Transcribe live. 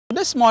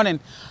this morning,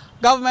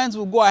 government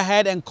will go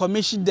ahead and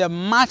commission the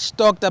much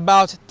talked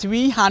about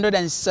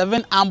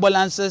 307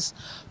 ambulances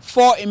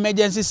for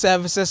emergency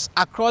services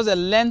across the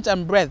length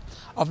and breadth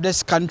of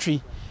this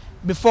country.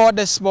 Before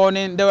this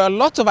morning, there were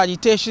lots of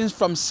agitations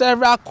from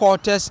several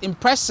quarters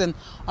impressing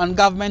on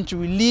government to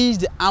release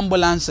the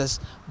ambulances,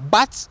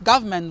 but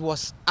government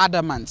was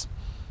adamant.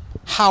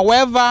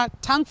 However,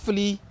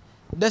 thankfully,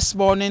 this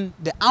morning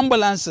the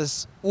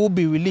ambulances will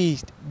be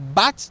released,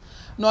 but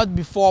not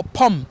before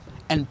pomp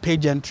and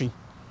pageantry.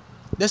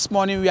 This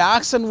morning we are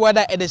asking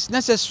whether it is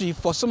necessary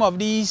for some of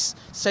these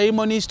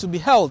ceremonies to be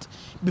held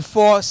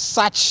before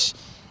such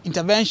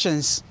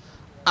interventions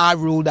are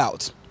ruled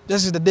out.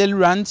 This is the Daily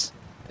Rant.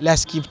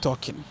 Let's keep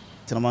talking.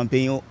 Because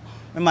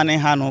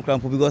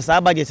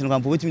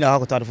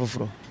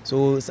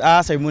so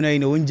our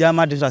ceremony, when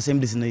Jama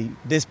assemblies,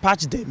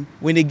 dispatch them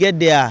when they get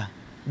there.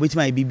 Which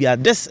my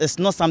BBR. This is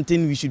not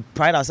something we should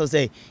pride ourselves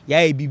say.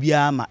 Yeah,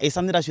 BBR. It's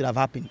something that should have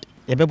happened.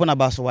 We've been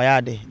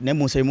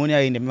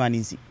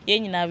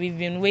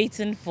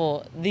waiting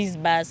for these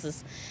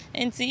buses,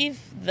 and see if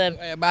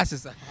the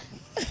buses.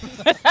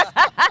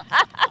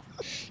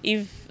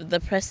 If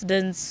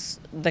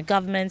the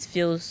government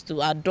feels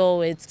to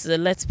adore it, to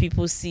let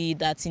people see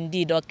that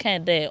indeed or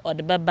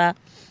the baba,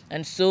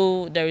 and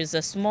so there is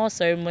a small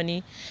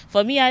ceremony.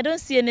 For me, I don't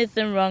see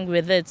anything wrong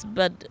with it,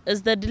 but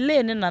it's the delay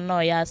in an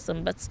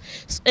but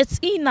it's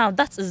in now.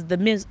 That is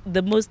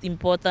the most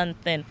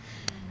important thing.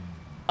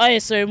 A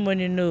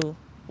ceremony, no,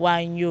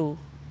 why you?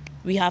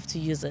 We have to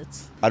use it.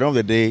 At the end of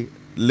the day,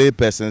 lay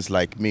persons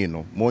like me,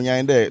 Monya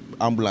in the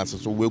ambulance,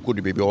 so we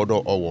could be order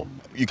or.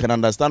 You can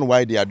understand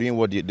why they are doing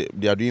what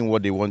they are doing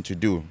what they want to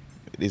do.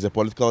 It is a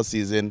political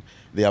season.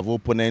 They have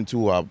opponents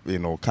who are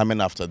coming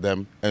after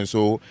them, and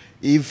so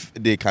if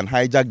they can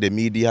hijack the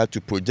media to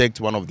project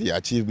one of the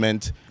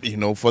achievements,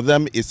 for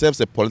them it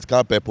serves a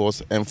political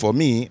purpose. And for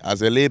me,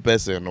 as a lay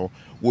person,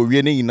 we're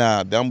really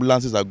the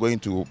ambulances are going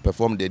to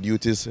perform the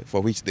duties for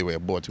which they were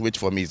bought, which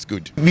for me is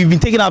good. We've been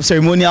taking up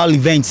ceremonial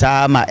events,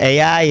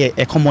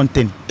 a common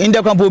thing. In the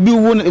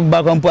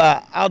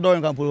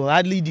outdoor camp,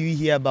 hardly do you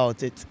hear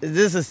about it.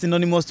 This is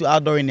synonymous to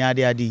outdoor in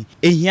the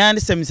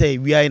say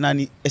we are in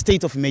a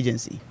state of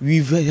emergency.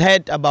 We've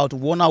heard about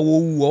one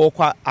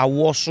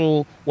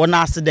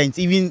accident,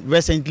 even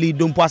recently,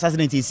 don't pass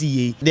accident in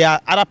CA. There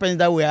are other persons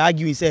that were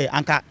arguing, say,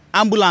 Anka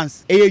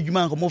ambulance,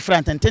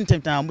 front and 10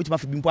 times, which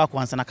must be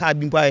once and a car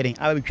being I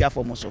will be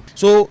careful also.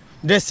 So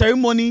the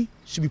ceremony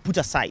should be put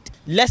aside.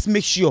 Let's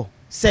make sure,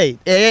 say,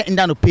 in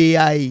down to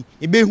pay,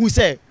 who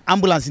say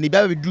ambulance in the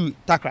baby do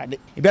takra,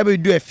 the baby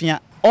do a fian.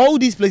 All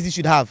these places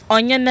should have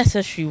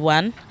unnecessary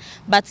one,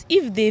 but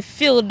if they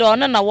feel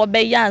done and our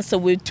bay answer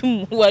with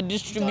two who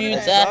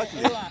distributor, that's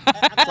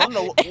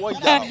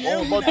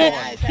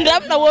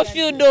what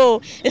feel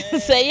though.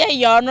 Say, yeah,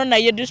 you're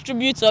not your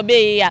distributor,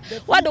 bay.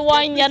 What the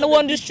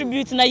one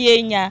distribute na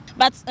yenya,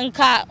 but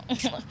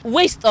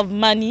waste of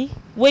money.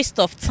 Waste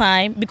of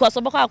time because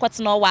obaka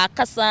kwatino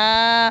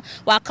wakasa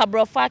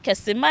wakabrofa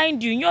kese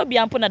mind you be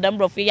ampuna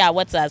dambrofa ya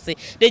what I say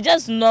they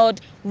just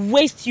not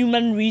waste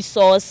human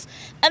resource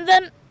and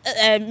then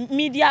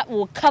media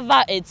will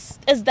cover it.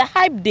 It's the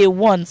hype they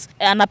want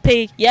and I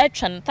pay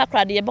tran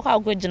takra de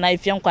boka go jina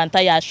if yon kwanta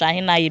ya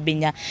shahina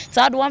yebenya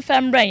so ad one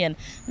fam brain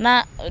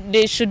na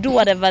they should do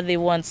whatever they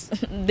want.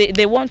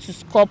 They want to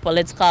score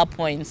political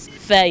points.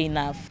 Fair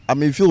enough. I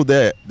mean, feel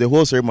the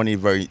whole ceremony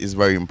is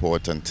very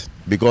important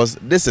because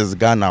this is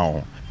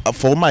Ghana.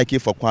 For my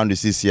kid for Kwandu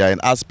CCI and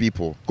ask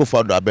people, go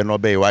for the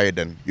Abenobe, why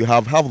then? You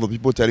have half of the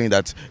people telling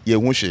that ye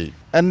wunshi.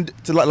 And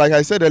like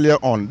I said earlier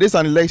on, this is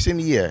an election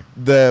year.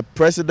 The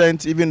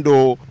president, even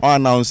though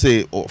announced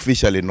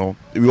officially,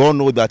 we all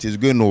know that he's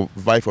going to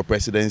vie for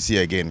presidency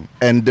again.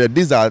 And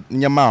these are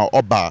Nyama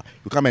Oba.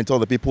 You come and tell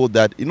the people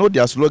that,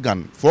 their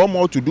slogan, for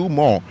more to do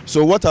more.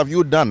 So what have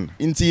you done?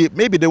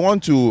 Maybe they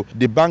want to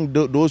debunk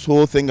those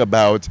whole thing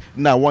about,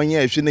 now 1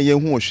 year,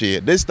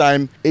 this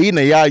time,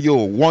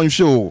 one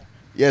show.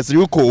 Yes,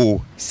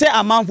 Ruko. Say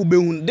a man for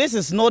Behun, this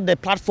is not the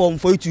platform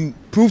for you to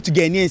prove to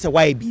Ghanaians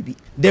why BB.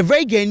 The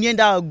very Ghanaians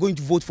that are going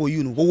to vote for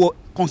you,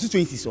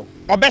 constituency so.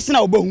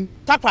 Obesina Obehun,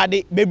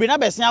 Takrade, Bebina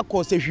Besina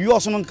course, if you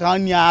also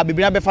Kanya,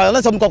 Bebina Befa,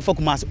 let's talk for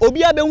Kumas.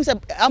 Obia Behun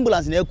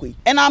ambulance in Ekwe.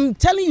 And I'm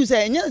telling you,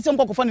 say, some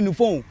cock in the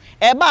phone.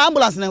 Eba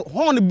ambulance in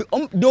horn,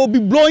 they will be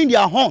blowing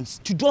their horns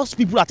to those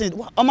people attend.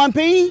 I'm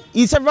paying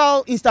in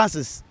several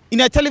instances. In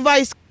a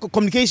televised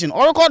communication,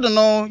 or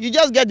you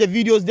just get the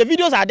videos. The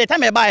videos are the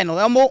time I buy they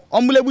have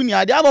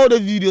all the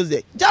videos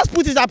there. Just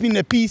put it up in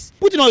a piece,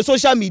 put it on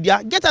social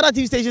media, get other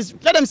TV stations,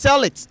 let them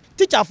sell it.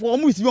 Teacher for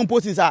almost even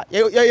posting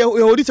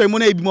this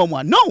ceremony be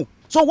more. No.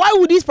 So why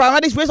would these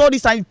paramedics waste all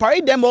this time,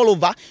 parade them all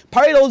over,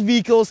 parade those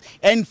vehicles,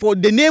 and for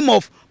the name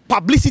of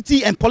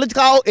publicity and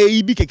political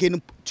AEB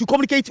to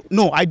communicate.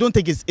 No, I don't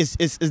think is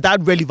that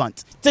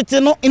relevant.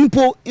 Tete no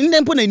impo in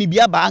dem po na ni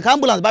bia ba an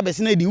ambulance ba be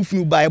se na di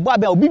ufunu ba e bo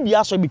abia obi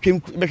bia so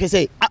betwem be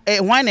say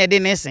why na dey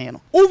nesen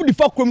no. Over the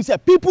fuck say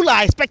people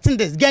are expecting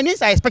this.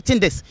 Ghanaians are expecting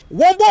this.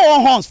 One boy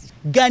one horns.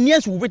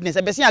 Ghanaians will witness.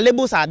 Be say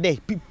labels are there.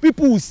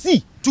 People will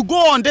see. To go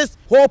on this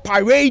whole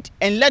parade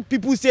and let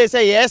people say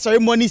yes,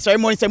 ceremony.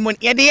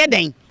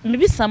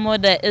 Maybe some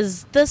other,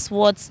 is this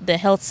what the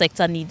health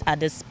sector need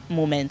at this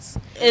moment?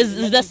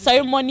 Is the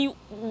ceremony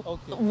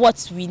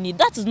what we need?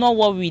 That is not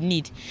what we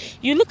need.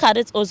 You look at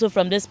it also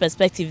from this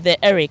perspective there,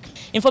 Eric.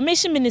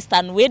 Information Minister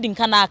and waiting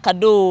kana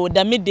kado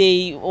the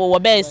midday or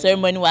wabe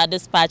ceremony were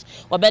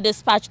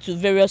dispatched to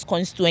various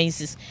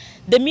constituencies.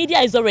 The media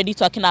is already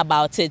talking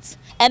about it.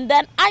 And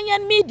then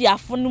iron media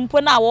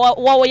funumpona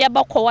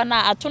wawayaba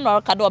kowana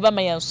atuno kado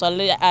wabama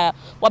yansole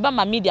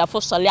wabama media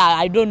for sole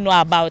I don't know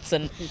about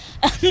it.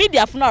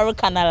 Media funaro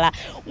kanala.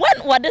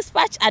 When we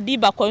dispatch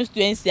Adiba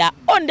constituency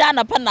on the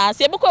anapana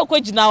se beko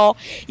kwejina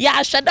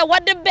ya shada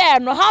what the bear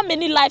no how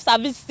many lives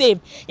have it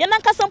saved?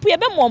 Yananka sampu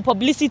yebe more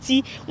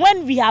publicity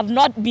when we have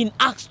not been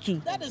asked to.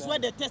 That is where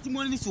the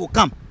testimonies will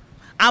come.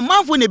 A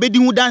man for nebedi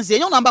hu dance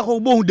yon number ko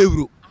bo hu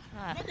devro.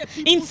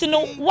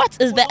 What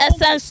is the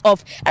essence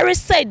of I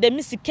said the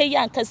Missy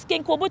and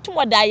Caskin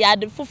Kobotum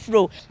Diad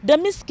Fufro, the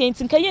Miss Kane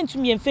Kayan to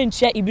me and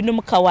Fencha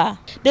Ibinum Kawa,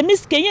 the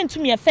Miss Kayan to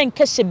me a fan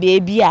Casha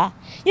baby,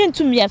 yen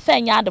to me a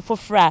fan yard of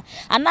Fufra,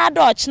 and I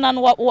dodge none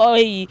what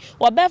way,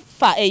 or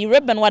befa a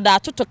ribbon what I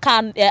took to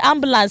can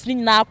ambulance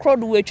in our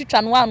crowd way to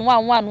tran 1.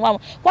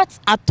 What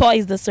at all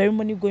is the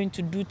ceremony going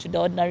to do to the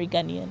ordinary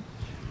Ghanaian?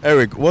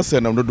 Eric, what's the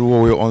number do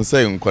we on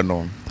saying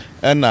Quanon?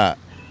 And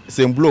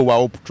same blow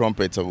wa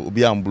trumpet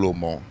obi am blow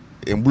more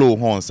and blow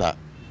horns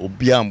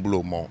obi am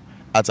blow more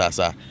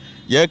atasa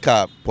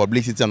yeka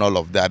publicity and all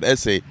of that.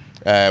 Let's say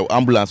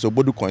ambulance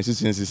obodu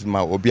constituencies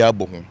ma obi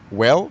abohu.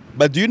 Well,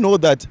 but do you know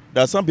that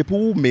there are some people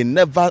who may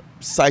never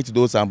sight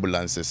those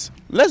ambulances?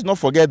 Let's not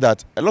forget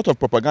that a lot of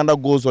propaganda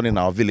goes on in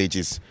our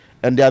villages,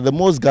 and they are the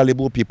most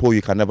gullible people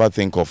you can never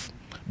think of.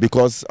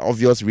 Because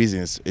obvious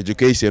reasons,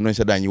 education,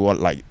 and you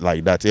want like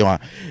that. You know,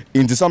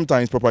 into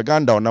sometimes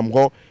propaganda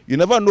on you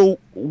never know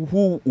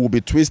who will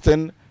be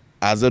twisting,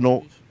 as you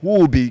know, who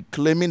will be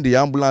claiming the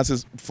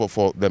ambulances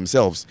for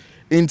themselves.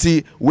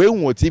 Into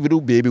when what TV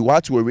do baby,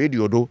 what we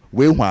radio do,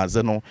 when was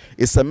you know,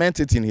 it's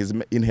cemented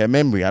in her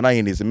memory and not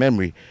in his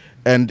memory.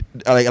 And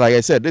like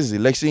I said, this is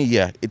election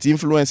year. It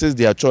influences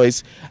their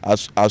choice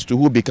as to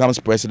who becomes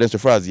president so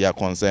far as they are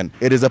concerned.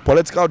 It is a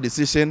political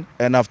decision,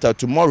 and after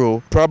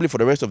tomorrow, probably for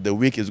the rest of the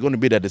week, is going to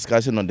be the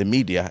discussion on the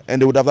media,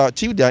 and they would have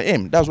achieved their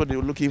aim. That's what they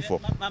were looking for.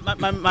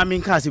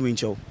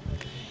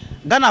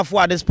 Ghana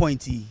for at this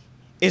point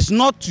is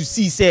not to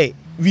see say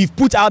we've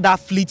put out that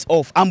fleet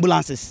of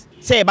ambulances.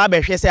 Say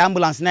Babe say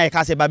ambulance na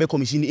say Babe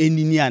commission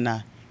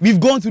any. We've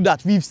gone through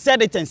that. We've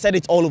said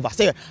it all over.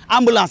 Say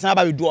ambulance na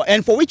we do,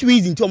 and for which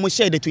reason to almost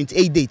share the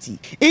 28 date.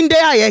 In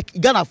there,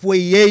 Ghana for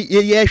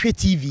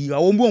TV.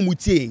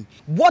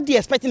 What they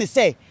expecting to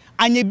say,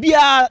 and you be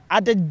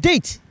at the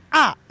date.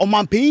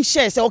 On paying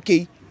share say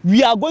okay.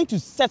 We are going to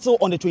settle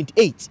on the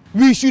 28th.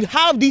 We should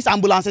have these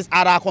ambulances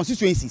at our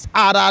constituencies,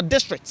 at our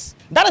districts.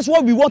 That is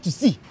what we want to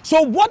see.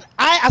 So what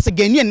I as a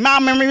Ghanaian,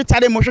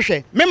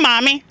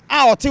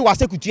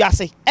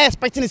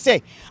 expecting to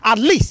say, at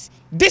least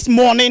this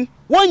morning,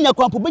 when you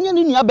come to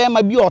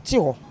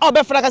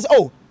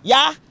oh,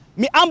 yeah,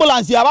 me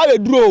ambulance here, I will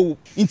draw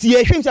into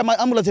a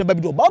ambulance.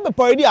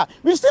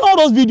 We've seen all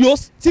those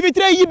videos.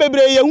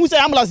 TV3 who say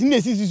ambulance in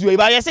the way,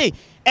 but I say,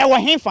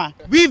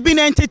 we've been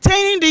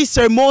entertaining this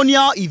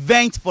ceremonial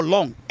event for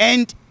long,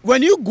 and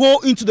when you go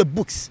into the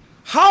books,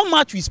 how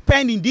much we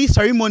spend in these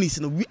ceremonies,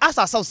 you know, we ask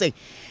ourselves, say,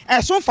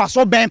 so far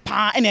so ben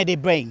pa and the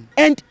brain,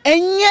 and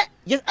yet,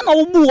 yes,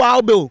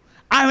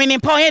 I mean,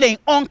 empowering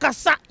on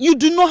Kasa, you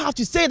do not have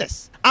to say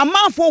this. A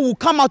man for will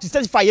come out to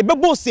testify. You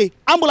better say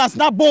ambulance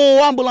na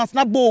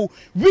bo.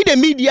 Read the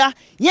media.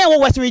 Yeah, what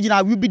West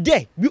Regional will be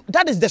there.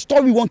 That is the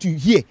story we want to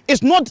hear.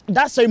 It's not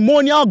that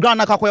ceremonial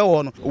ground.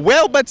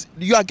 Well, but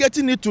you are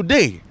getting it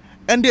today,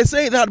 and they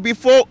say that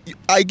before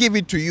I give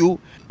it to you,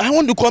 I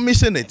want to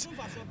commission it.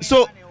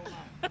 So,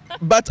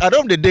 but at the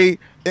end of the day,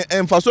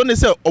 and for some they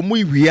say,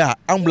 we are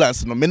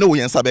ambulance no, me no we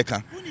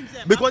sabeka.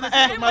 Because the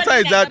matter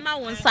is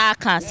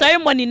that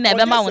ceremony,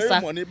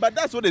 but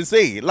that's what they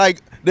say. Like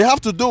they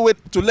have to do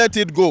it to let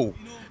it go.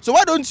 So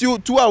why don't you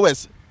 2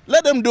 hours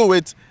let them do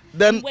it?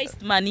 Then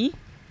waste money.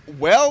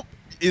 Well,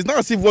 it's not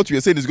as if what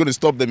you're saying is going to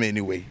stop them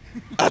anyway.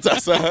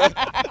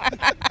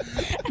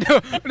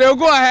 They'll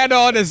go ahead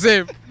all the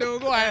same. They'll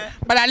go ahead.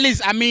 But at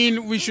least I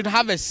mean we should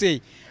have a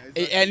say,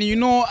 and you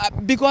know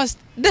because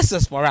this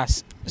is for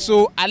us.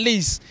 So at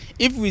least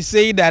if we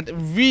say that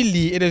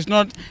really it is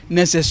not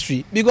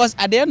necessary, because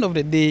at the end of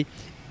the day,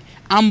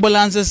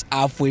 ambulances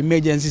are for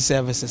emergency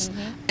services.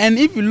 And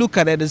if you look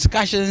at the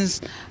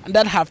discussions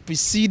that have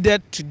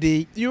preceded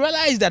today, you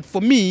realize that for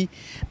me,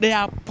 they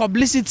are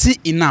publicity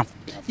enough.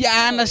 Yeah,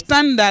 I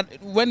understand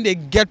that when they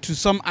get to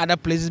some other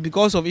places,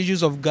 because of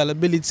issues of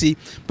gullibility,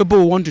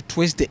 people want to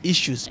twist the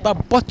issues.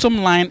 But bottom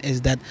line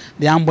is that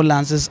the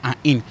ambulances are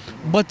in.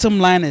 Bottom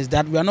line is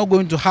that we are not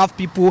going to have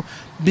people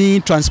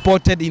being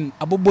transported in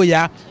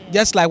Aboboya,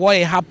 just like what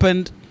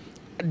happened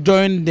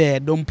during the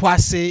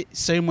Dompoase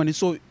ceremony.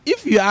 So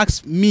if you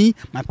ask me,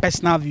 my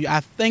personal view, I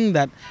think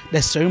that the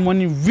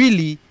ceremony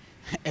really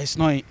is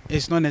not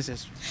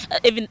necessary.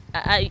 Even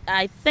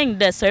I think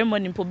the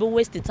ceremony probably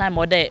waste the time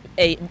or the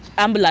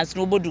ambulance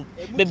nobody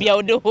maybe I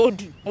would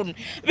hold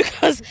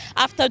because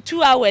after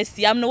 2 hours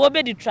I'm no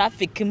obey the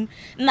traffic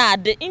na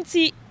the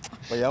inti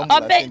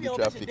obey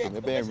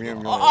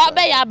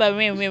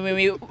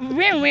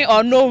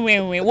or no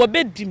rain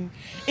obey dim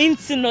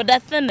inti no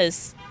that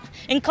things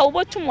in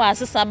Kawatum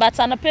was but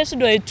an person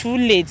do it too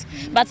late.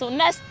 But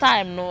next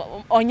time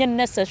no only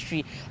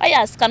necessary. I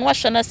ask can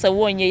wash an as a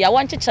 1 year. I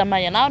want to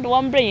chama now the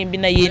one brain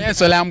been a year.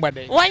 Yes,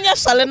 Lambade. 1 year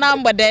solid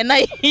number then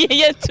I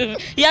yet to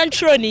young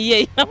trony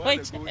ye.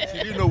 She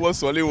didn't know what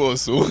Solly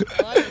was, so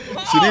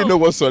she didn't know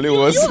what Solly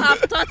was. You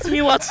have taught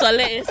me what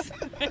Solly is.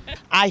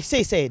 I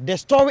say the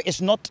story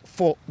is not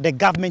for the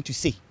government to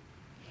say.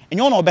 And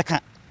you know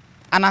Becca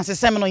and answer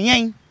seminar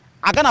yen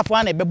I gonna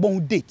find a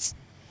bebon date.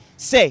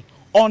 Say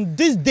on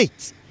this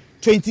date,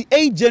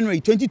 28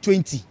 January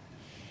 2020,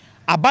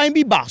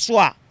 Abambi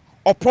Baswa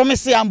or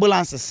promise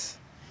ambulances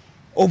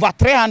over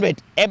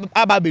 300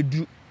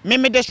 ababedu.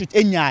 Me street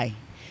enyai.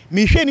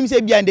 Me him say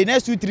in the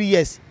next 2-3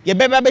 years, ye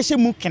beba be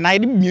shemu can I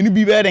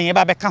be better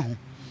than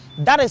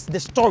that is the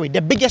story, the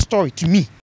biggest story to me.